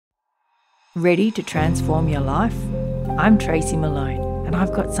Ready to transform your life? I'm Tracy Malone, and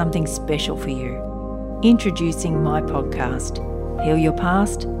I've got something special for you. Introducing my podcast, Heal Your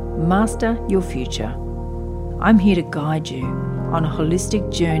Past, Master Your Future. I'm here to guide you on a holistic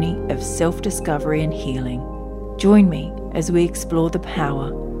journey of self-discovery and healing. Join me as we explore the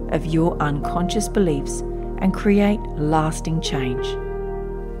power of your unconscious beliefs and create lasting change.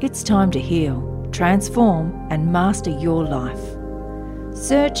 It's time to heal, transform, and master your life.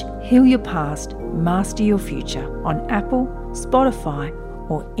 Search Heal Your Past, Master Your Future on Apple, Spotify,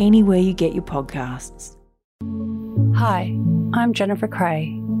 or anywhere you get your podcasts. Hi, I'm Jennifer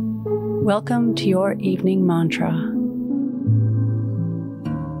Cray. Welcome to your evening mantra.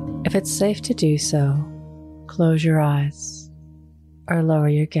 If it's safe to do so, close your eyes or lower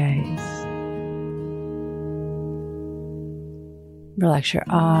your gaze. Relax your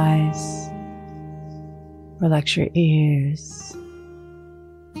eyes, relax your ears,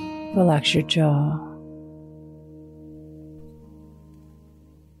 relax your jaw.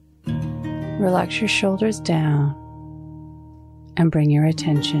 Relax your shoulders down and bring your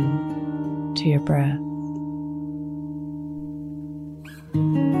attention to your breath.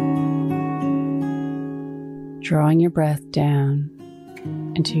 Drawing your breath down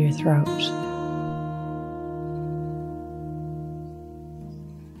into your throat.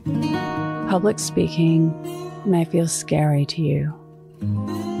 Public speaking may feel scary to you.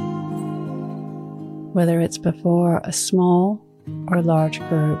 Whether it's before a small or large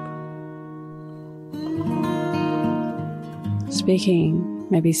group. Speaking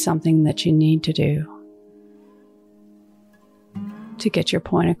may be something that you need to do to get your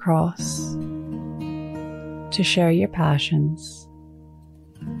point across, to share your passions,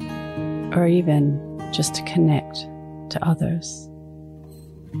 or even just to connect to others.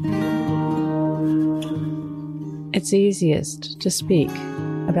 It's easiest to speak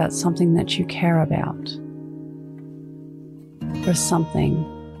about something that you care about, or something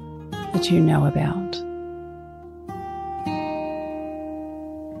that you know about.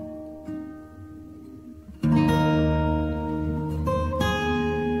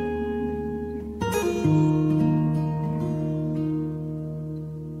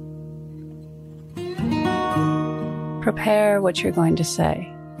 Prepare what you're going to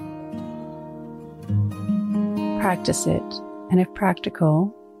say. Practice it, and if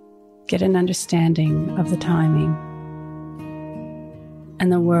practical, get an understanding of the timing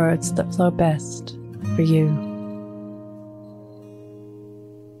and the words that flow best for you.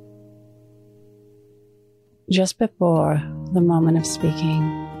 Just before the moment of speaking,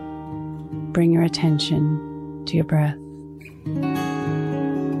 bring your attention to your breath.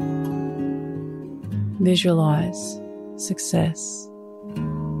 Visualize success.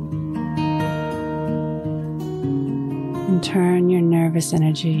 And turn your nervous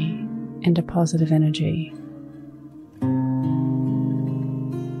energy into positive energy.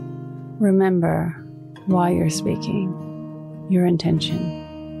 Remember why you're speaking, your intention.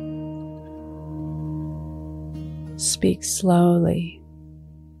 Speak slowly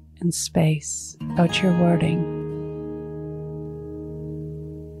and space out your wording.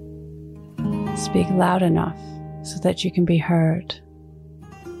 Speak loud enough so that you can be heard.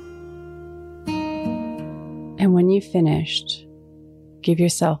 And when you've finished, give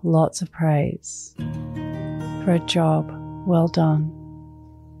yourself lots of praise for a job well done.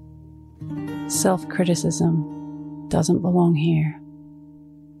 Self-criticism doesn't belong here.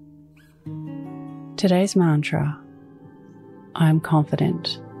 Today's mantra, I'm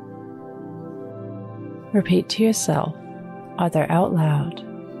confident. Repeat to yourself, either out loud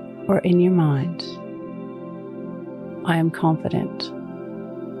or in your mind, I am confident.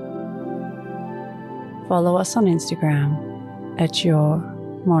 Follow us on Instagram at Your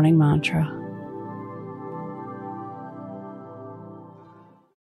Morning Mantra.